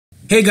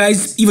Hey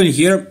guys, Ivan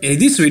here, and in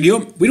this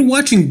video we're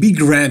watching Big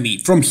Ramy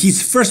from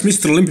his first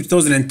Mr. Olympia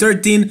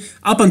 2013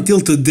 up until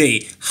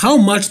today. How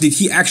much did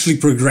he actually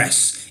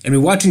progress? And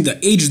we're watching the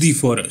HD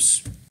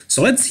photos.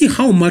 So let's see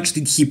how much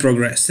did he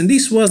progress. And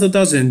this was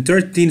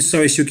 2013,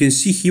 so as you can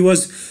see he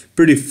was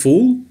pretty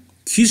full,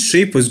 his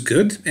shape was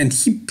good, and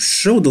he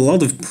showed a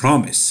lot of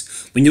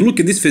promise. When you look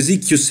at this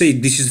physique you say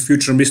this is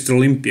future Mr.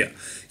 Olympia.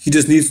 He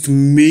just needs to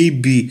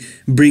maybe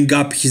bring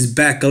up his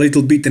back a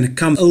little bit and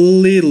come a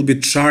little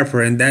bit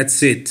sharper, and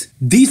that's it.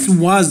 This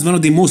was one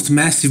of the most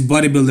massive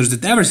bodybuilders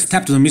that ever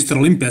stepped on the Mr.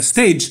 Olympia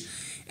stage,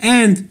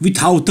 and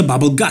without a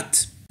bubble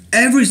gut.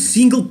 Every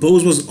single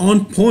pose was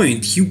on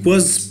point. He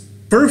was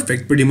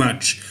perfect pretty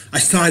much,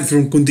 aside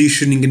from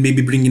conditioning and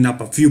maybe bringing up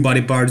a few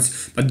body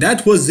parts, but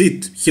that was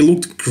it. He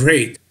looked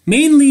great.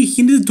 Mainly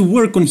he needed to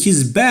work on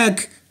his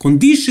back,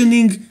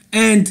 conditioning,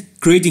 and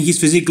creating his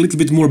physique a little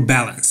bit more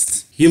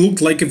balanced. He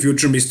looked like a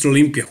future Mr.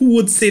 Olympia. Who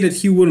would say that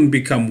he wouldn't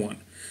become one?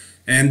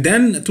 And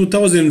then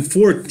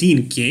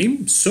 2014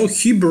 came, so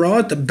he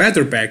brought a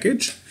better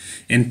package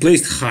and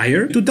placed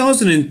higher.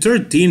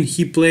 2013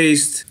 he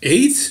placed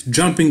 8th,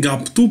 jumping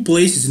up 2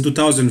 places in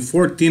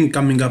 2014,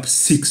 coming up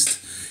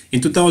 6th.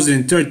 In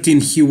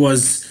 2013 he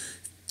was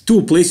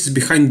 2 places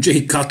behind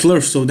Jay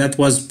Cutler, so that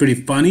was pretty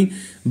funny.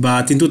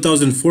 But in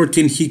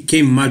 2014 he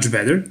came much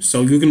better,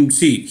 so you can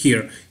see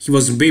here he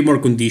was way more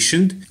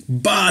conditioned,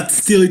 but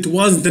still it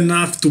wasn't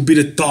enough to be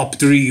the top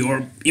 3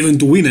 or even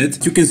to win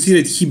it. You can see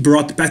that he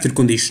brought better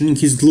conditioning,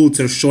 his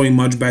glutes are showing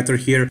much better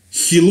here.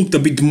 He looked a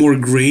bit more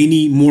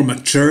grainy, more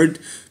matured,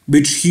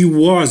 which he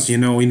was, you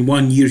know, in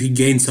 1 year he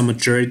gained some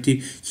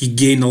maturity, he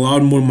gained a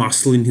lot more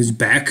muscle in his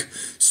back,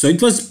 so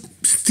it was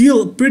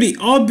still pretty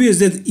obvious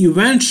that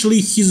eventually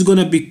he's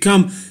gonna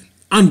become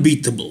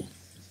unbeatable.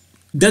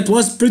 That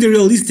was pretty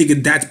realistic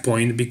at that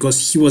point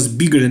because he was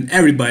bigger than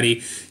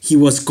everybody. He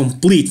was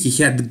complete.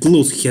 He had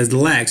glutes, he had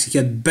legs, he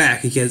had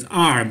back, he had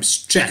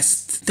arms,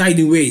 chest,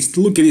 tiny waist.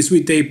 Look at his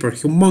sweet taper,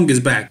 humongous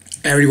back.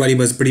 Everybody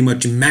was pretty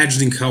much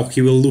imagining how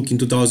he will look in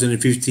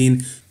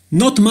 2015.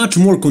 Not much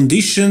more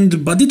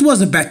conditioned, but it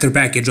was a better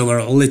package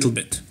overall, a little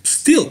bit.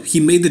 Still, he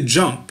made the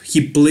jump.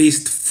 He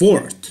placed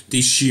 4th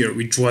this year,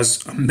 which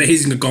was an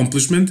amazing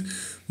accomplishment,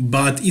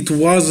 but it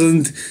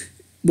wasn't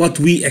what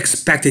we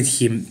expected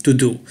him to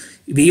do.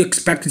 We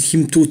expected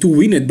him to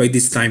win it by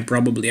this time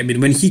probably. I mean,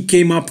 when he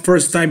came up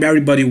first time,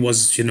 everybody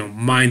was, you know,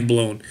 mind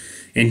blown.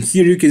 And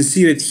here you can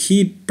see that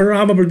he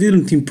probably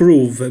didn't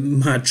improve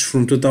much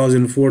from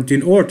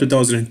 2014 or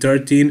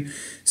 2013.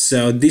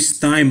 So this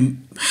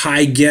time,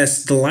 I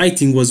guess the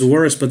lighting was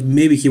worse, but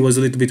maybe he was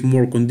a little bit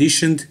more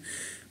conditioned,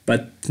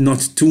 but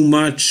not too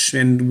much.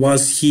 And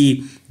was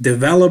he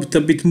developed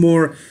a bit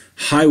more?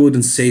 I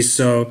wouldn't say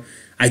so.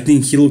 I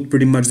think he looked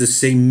pretty much the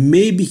same.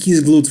 Maybe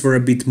his glutes were a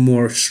bit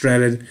more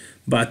shredded,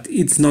 but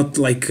it's not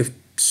like a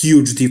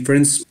huge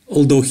difference,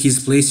 although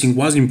his placing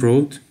was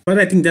improved. But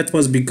I think that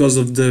was because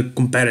of the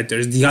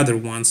competitors, the other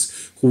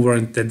ones who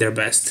weren't at their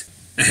best.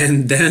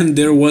 And then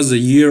there was a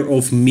year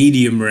of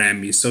medium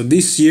Ramy. So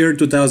this year,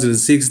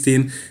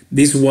 2016,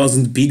 this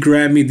wasn't Big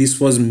Ramy, this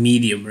was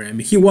medium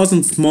Ramy. He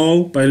wasn't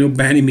small by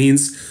any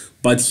means,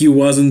 but he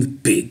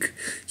wasn't big.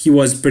 He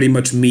was pretty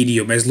much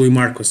medium, as Louis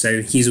Marco said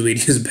in his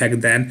videos back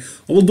then,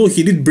 although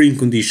he did bring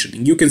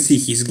conditioning. You can see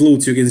his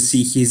glutes, you can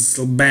see his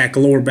back,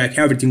 lower back,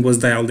 everything was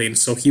dialed in,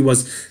 so he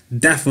was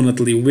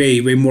definitely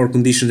way more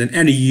conditioned than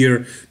any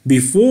year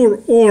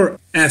before or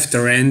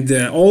after. And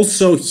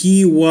also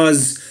he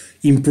was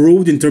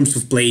improved in terms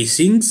of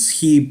placings.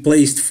 He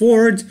placed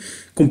 4th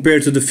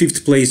compared to the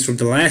 5th place from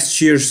the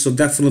last year, so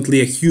definitely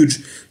a huge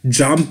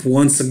jump.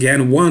 Once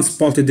again, 1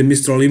 spot at the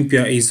Mr.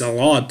 Olympia is a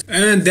lot.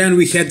 And then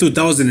we had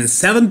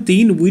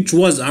 2017, which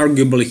was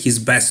arguably his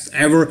best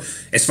ever.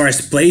 As far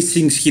as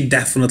placings, he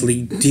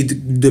definitely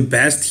did the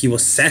best. He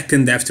was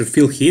 2nd after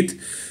Phil hit,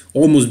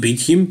 almost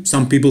beat him.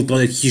 Some people thought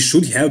that he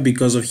should have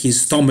because of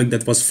his stomach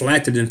that was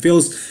flatter than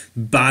Phil's,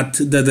 but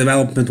the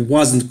development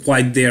wasn't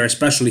quite there,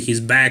 especially his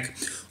back.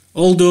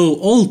 Although,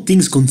 all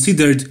things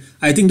considered,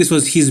 I think this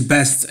was his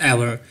best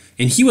ever,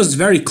 and he was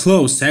very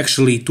close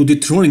actually to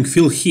dethroning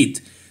Phil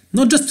Heath.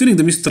 Not just winning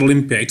the Mr.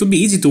 Olympia, it would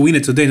be easy to win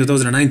it today in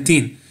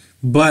 2019,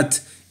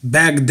 but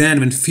back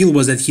then when Phil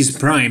was at his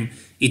prime,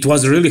 it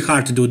was really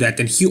hard to do that,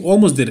 and he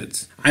almost did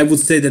it. I would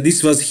say that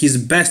this was his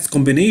best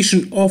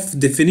combination of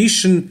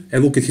definition,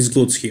 and look at his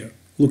glutes here,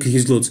 look at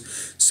his glutes.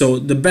 So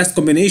the best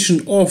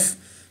combination of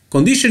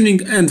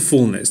conditioning and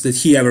fullness that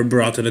he ever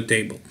brought to the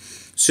table.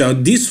 So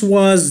this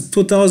was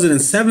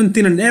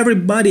 2017 and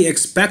everybody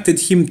expected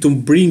him to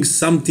bring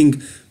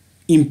something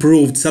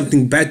improved,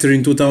 something better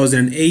in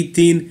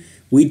 2018,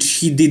 which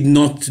he did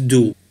not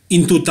do.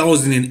 In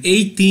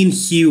 2018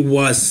 he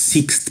was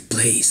 6th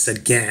place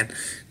again,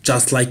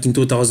 just like in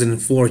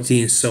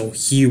 2014, so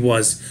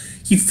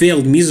he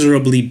failed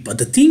miserably. But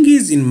the thing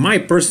is, in my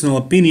personal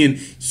opinion,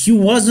 he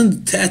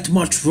wasn't that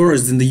much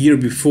worse than the year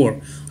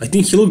before. I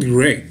think he looked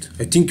great.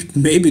 I think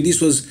maybe this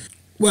was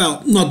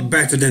Well, not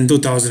better than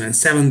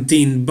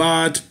 2017,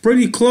 but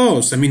pretty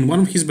close. I mean,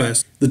 one of his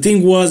best. The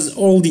thing was,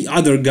 all the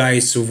other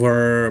guys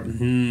were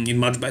in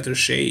much better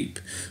shape.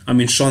 I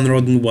mean, Sean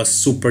Roden was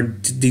super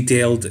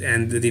detailed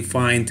and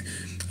defined.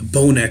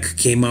 Bonek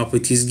came up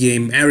with his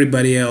game.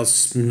 Everybody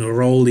else,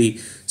 Rolly.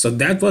 So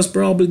that was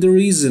probably the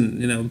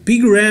reason.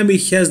 Big Ramy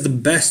has the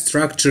best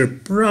structure,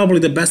 probably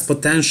the best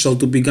potential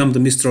to become the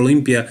Mr.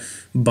 Olympia,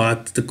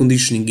 but the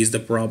conditioning is the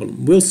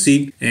problem. We'll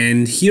see.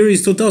 And here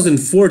is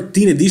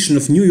 2014 edition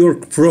of New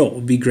York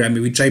Pro Big Ramy,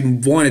 which I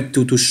wanted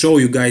to show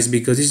you guys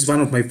because this is one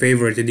of my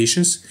favorite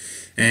editions.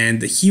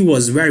 And he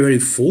was very, very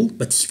full,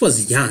 but he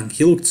was young.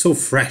 He looked so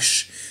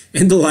fresh.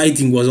 And the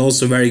lighting was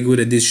also very good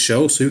at this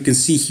show. So you can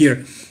see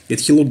here that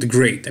he looked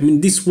great. I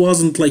mean, this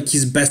wasn't like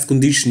his best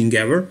conditioning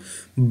ever,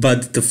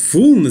 but the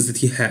fullness that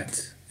he had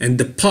and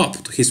the pop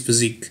to his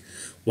physique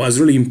was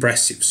really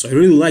impressive. So I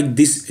really like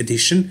this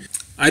edition.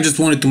 I just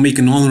wanted to make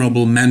an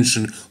honorable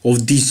mention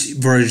of this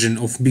version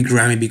of Big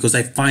Ramy because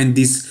I find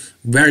this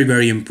very,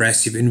 very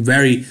impressive and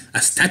very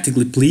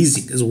aesthetically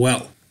pleasing as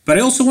well. But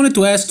I also wanted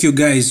to ask you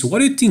guys, what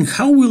do you think,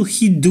 how will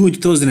he do in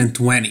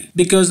 2020?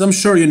 Because I'm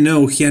sure you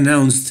know he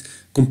announced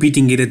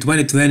competing in the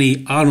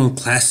 2020 Arnold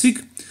Classic,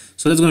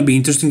 so that's going to be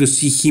interesting to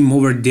see him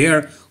over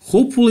there.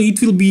 Hopefully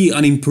it will be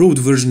an improved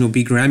version of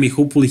Big Ramy,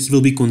 hopefully he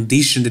will be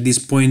conditioned at this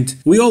point.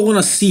 We all want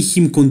to see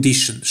him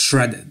conditioned,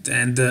 shredded,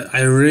 and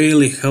I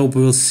really hope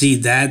we will see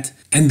that.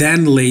 And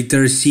then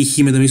later see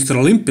him at the Mr.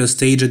 Olympia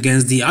stage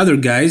against the other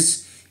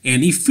guys,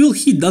 and if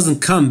he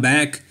doesn't come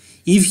back,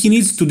 if he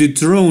needs to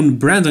dethrone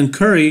Brandon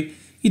Curry,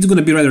 it's going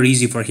to be rather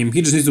easy for him,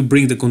 he just needs to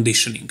bring the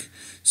conditioning.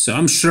 So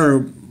I'm sure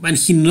when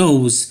he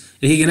knows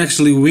that he can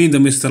actually win the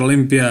Mr.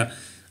 Olympia,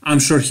 I'm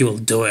sure he will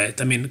do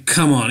it. I mean,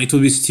 come on, it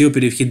would be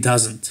stupid if he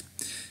doesn't.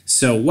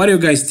 So what do you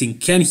guys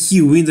think? Can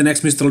he win the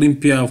next Mr.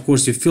 Olympia, of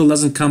course, if Phil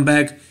doesn't come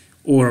back?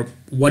 Or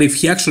what if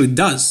he actually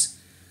does?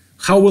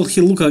 How will he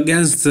look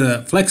against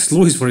Flex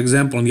Lewis, for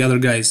example, and the other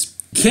guys?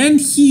 Can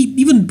he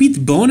even beat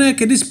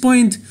Bonek at this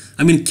point?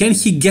 I mean, can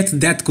he get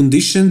that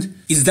conditioned?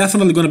 It's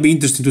definitely going to be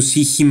interesting to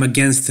see him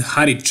against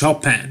Hari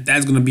Chopin.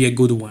 That's going to be a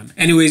good one.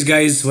 Anyways,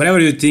 guys, whatever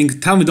you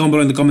think, tell me down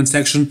below in the comment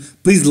section.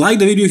 Please like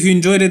the video if you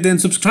enjoyed it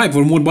and subscribe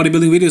for more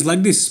bodybuilding videos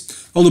like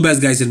this. All the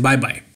best, guys, and bye-bye.